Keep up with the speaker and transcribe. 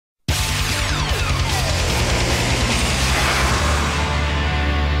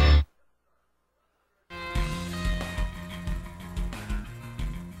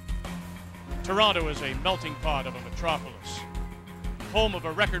Toronto is a melting pot of a metropolis, home of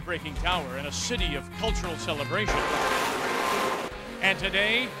a record-breaking tower and a city of cultural celebration. And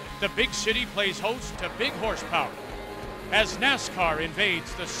today, the big city plays host to big horsepower as NASCAR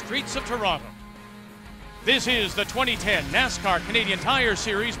invades the streets of Toronto. This is the 2010 NASCAR Canadian Tire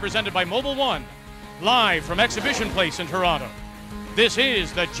Series presented by Mobil 1, live from Exhibition Place in Toronto. This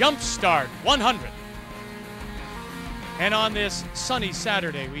is the Jumpstart 100. And on this sunny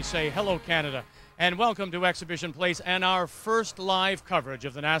Saturday, we say hello, Canada, and welcome to Exhibition Place and our first live coverage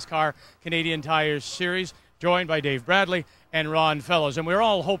of the NASCAR Canadian Tire Series, joined by Dave Bradley and Ron Fellows. And we're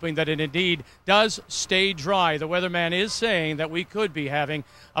all hoping that it indeed does stay dry. The weatherman is saying that we could be having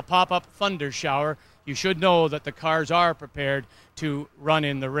a pop-up thunder shower. You should know that the cars are prepared to run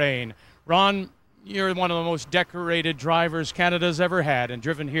in the rain. Ron, you're one of the most decorated drivers Canada's ever had and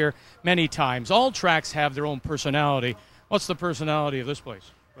driven here many times. All tracks have their own personality. What's the personality of this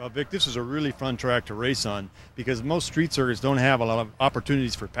place? Well, Vic, this is a really fun track to race on because most street circuits don't have a lot of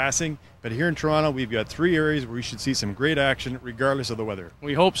opportunities for passing. But here in Toronto, we've got 3 areas where we should see some great action regardless of the weather.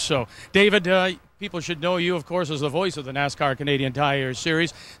 We hope so. David, people should know you, of course, as the voice of the NASCAR Canadian Tire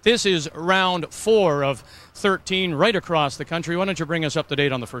Series. This is round 4 of 13 right across the country. Why don't you bring us up to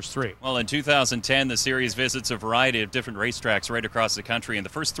date on the first 3? Well, in 2010, the series visits a variety of different racetracks right across the country, and the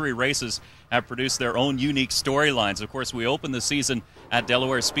first 3 races have produced their own unique storylines. Of course, we opened the season at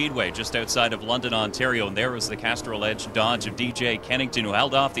Delaware Speedway, just outside of London, Ontario, and there was the Castrol Edge Dodge of DJ Kennington, who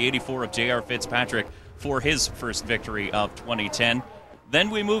held off the 84 of JR Fitzpatrick for his first victory of 2010. Then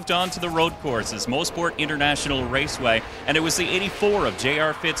we moved on to the road courses, Mosport International Raceway, and it was the 84 of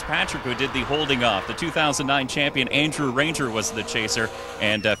JR Fitzpatrick who did the holding off. The 2009 champion Andrew Ranger was the chaser,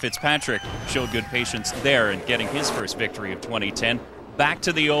 and Fitzpatrick showed good patience there in getting his first victory of 2010. Back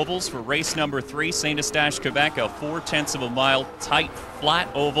to the ovals for race number 3, Saint-Eustache, Quebec, a 4/10 of a mile tight, flat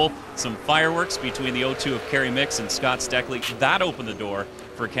oval. Some fireworks between the O2 of Kerry Mix and Scott Steckley. That opened the door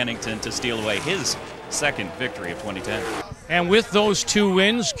for Kennington to steal away his second victory of 2010. And with those 2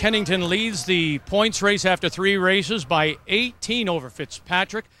 wins, Kennington leads the points race after 3 races by 18 over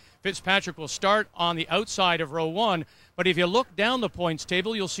Fitzpatrick. Fitzpatrick will start on the outside of row 1, but if you look down the points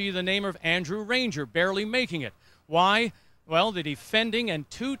table, you'll see the name of Andrew Ranger barely making it. Why? Well, the defending and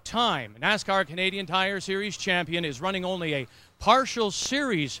 2-time NASCAR Canadian Tire Series champion is running only a partial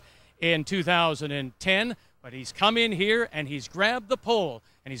series in 2010, but he's come in here and he's grabbed the pole,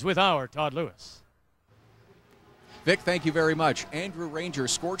 and he's with our Todd Lewis. Vic, thank you very much. Andrew Ranger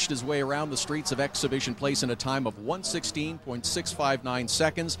scorched his way around the streets of Exhibition Place in a time of 1:16.659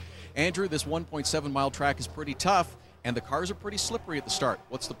 seconds. Andrew, this 1.7-mile track is pretty tough, and the cars are pretty slippery at the start.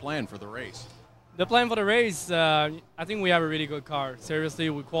 What's the plan for the race? The plan for the race, I think we have a really good car. Seriously,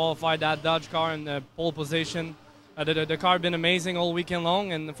 we qualified that Dodge car in the pole position. The car has been amazing all weekend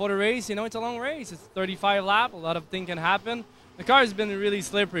long, and for the race, you know, it's a long race. It's 35 laps. A lot of things can happen. The car has been really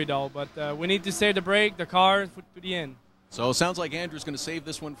slippery, though, but we need to save the brake, the car, to the end. So it sounds like Andrew's going to save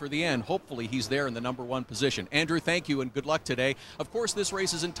this one for the end. Hopefully he's there in the number 1 position. Andrew, thank you and good luck today. Of course, this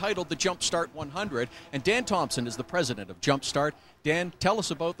race is entitled the Jumpstart 100, and Dan Thompson is the president of Jumpstart. Dan, tell us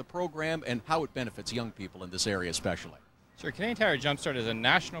about the program and how it benefits young people in this area especially. Sure. Canadian Tire Jumpstart is a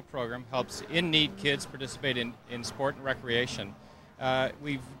national program, helps in-need kids participate in sport and recreation.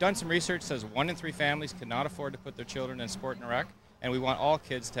 We've done some research that says 1 in 3 families cannot afford to put their children in sport and rec, and we want all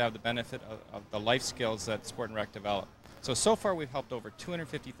kids to have the benefit of the life skills that sport and rec develop. So far we've helped over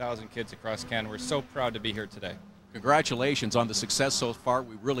 250,000 kids across Canada. We're so proud to be here today. Congratulations on the success so far.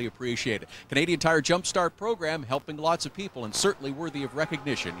 We really appreciate it. Canadian Tire Jumpstart program helping lots of people and certainly worthy of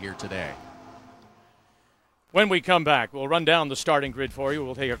recognition here today. When we come back, we'll run down the starting grid for you.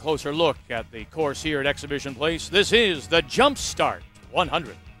 We'll take a closer look at the course here at Exhibition Place. This is the Jumpstart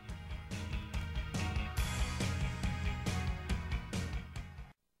 100.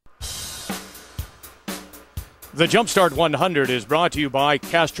 The Jumpstart 100 is brought to you by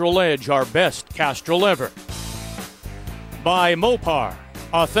Castrol Edge, our best Castrol ever. By Mopar,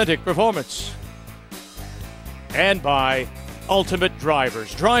 authentic performance. And by Ultimate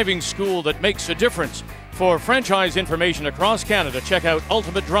Drivers, driving school that makes a difference. For franchise information across Canada, check out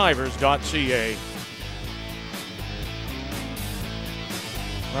ultimatedrivers.ca.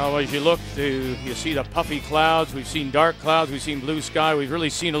 Well, as you look, you see the puffy clouds. We've seen dark clouds. We've seen blue sky. We've really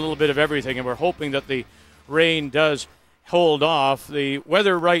seen a little bit of everything, and we're hoping that the rain does hold off. The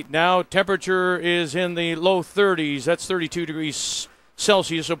weather right now, temperature is in the low 30s. That's 32 degrees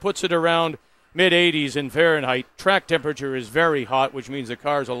Celsius, so puts it around mid-80s in Fahrenheit. Track temperature is very hot, which means the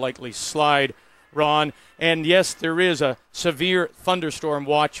cars will likely slide, Ron. And yes, there is a severe thunderstorm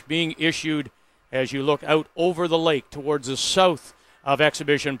watch being issued as you look out over the lake towards the south of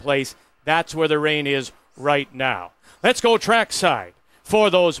Exhibition Place. That's where the rain is right now. Let's go trackside for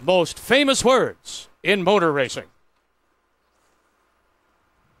those most famous words in motor racing.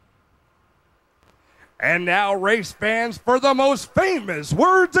 And now, race fans, for the most famous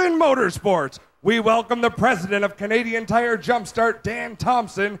words in motorsports, we welcome the president of Canadian Tire Jumpstart, Dan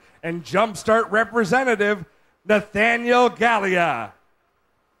Thompson, and Jumpstart representative, Nathaniel Gallia.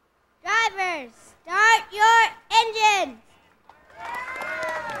 Drivers, start your engines.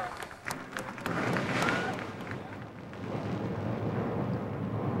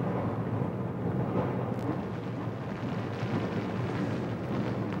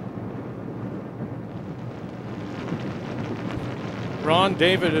 Ron,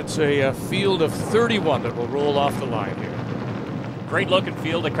 David, it's a field of 31 that will roll off the line here. Great looking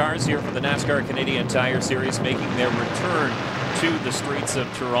field of cars here for the NASCAR Canadian Tire Series, making their return to the streets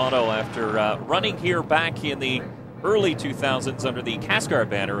of Toronto after running here back in the early 2000s under the CASCAR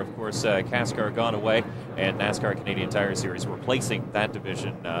banner. Of course, CASCAR gone away, and NASCAR Canadian Tire Series replacing that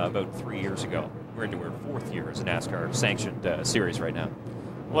division about 3 years ago. We're into our 4th year as a NASCAR sanctioned series right now.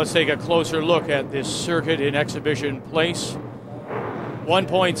 Let's take a closer look at this circuit in Exhibition Place.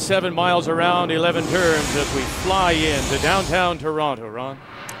 1.7 miles around, 11 turns as we fly into downtown Toronto, Ron.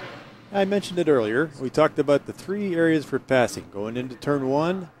 I mentioned it earlier. We talked about the 3 areas for passing, going into turn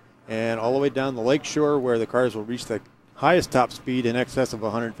 1 and all the way down the lake shore where the cars will reach the highest top speed in excess of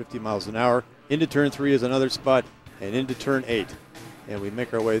 150 miles an hour. Into turn 3 is another spot, and into turn 8. And we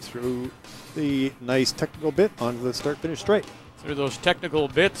make our way through the nice technical bit onto the start-finish straight. Through those technical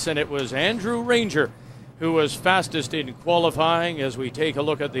bits, and it was Andrew Ranger who was fastest in qualifying as we take a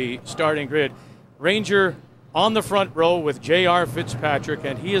look at the starting grid. Ranger on the front row with JR Fitzpatrick,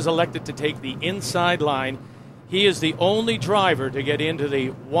 and he is elected to take the inside line. He is the only driver to get into the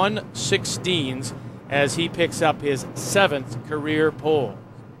 1:16s as he picks up his 7th career pole.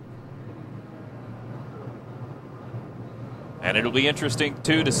 And it'll be interesting,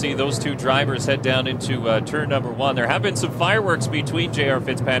 too, to see those 2 drivers head down into turn number 1. There have been some fireworks between JR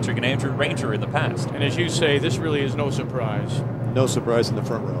Fitzpatrick and Andrew Ranger in the past. And as you say, this really is no surprise. No surprise in the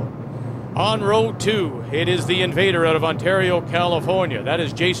front row. On row 2, it is the invader out of Ontario, California. That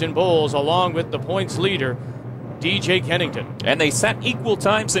is Jason Bowles, along with the points leader, DJ Kennington. And they set equal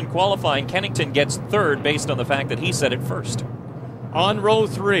times in qualifying. Kennington gets 3rd based on the fact that he set it first. On row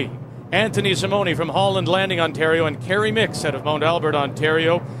 3, Anthony Simoni from Holland Landing, Ontario, and Kerry Mix out of Mount Albert,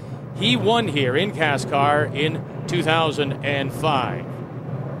 Ontario. He won here in CASCAR in 2005.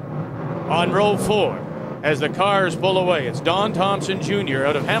 On row 4, as the cars pull away, it's Don Thompson Jr.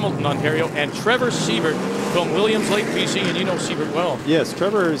 out of Hamilton, Ontario, and Trevor Siebert from Williams Lake, BC, and you know Siebert well. Yes,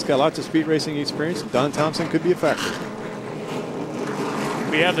 Trevor has got lots of speed racing experience. Don Thompson could be a factor.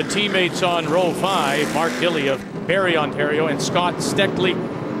 We have the teammates on row 5, Mark Dilley of Barrie, Ontario, and Scott Steckley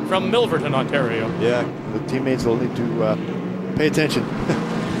from Milverton, Ontario. Yeah, the teammates will need to pay attention.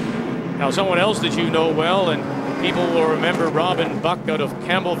 Now, someone else that you know well, and people will remember Robin Buck out of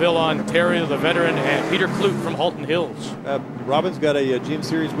Campbellville, Ontario, the veteran, and Peter Kloot from Halton Hills. Robin's got a GM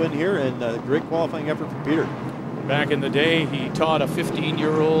Series win here, and a great qualifying effort from Peter. Back in the day, he taught a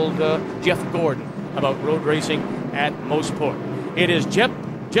 15-year-old Jeff Gordon about road racing at Moseport. It is Jeff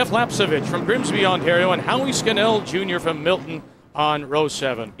Lapsevich from Grimsby, Ontario, and Howie Scannell Jr. from Milton on row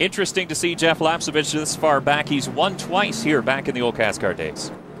 7. Interesting to see Jeff Lapsevich this far back. He's won twice here back in the old CASCAR days.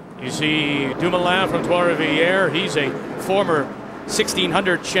 You see Dumoulin from Trois-Rivières. He's a former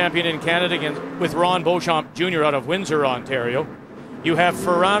 1600 champion in Canada with Ron Beauchamp Jr. out of Windsor, Ontario. You have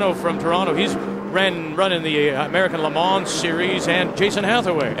Ferrano from Toronto. He's running the American Le Mans Series, and Jason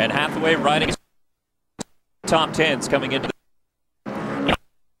Hathaway. And Hathaway riding top 10s coming into the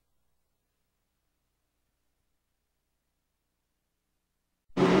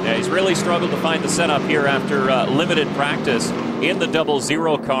really struggled to find the setup here after limited practice in the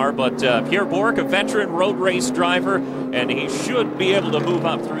 00 car, but Pierre Bourque, a veteran road race driver, and he should be able to move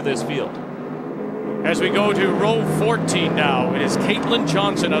up through this field. As we go to row 14 now, it is Caitlin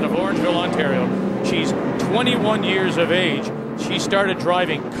Johnson out of Orangeville, Ontario. She's 21 years of age. She started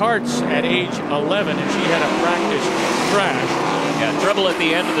driving karts at age 11, and she had a practice crash. Yeah, trouble at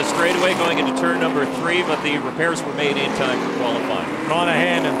the end of the straightaway going into turn number 3, but the repairs were made in time for qualifying.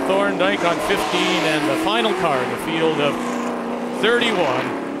 Monahan and Thorndike on 15, and the final car in the field of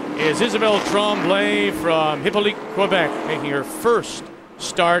 31 is Isabelle Tremblay from Hippolyte, Quebec, making her first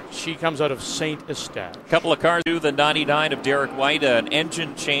start. She comes out of Saint Eustache. A couple of cars to the 99 of Derek White, an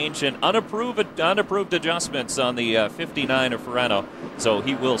engine change and unapproved adjustments on the 59 of Ferrano, so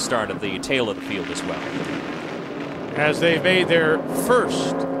he will start at the tail of the field as well. As they've made their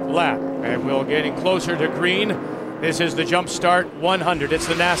first lap, and we're getting closer to green, This is the Jumpstart 100. It's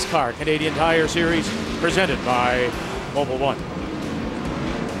the NASCAR Canadian Tire Series presented by Mobile One.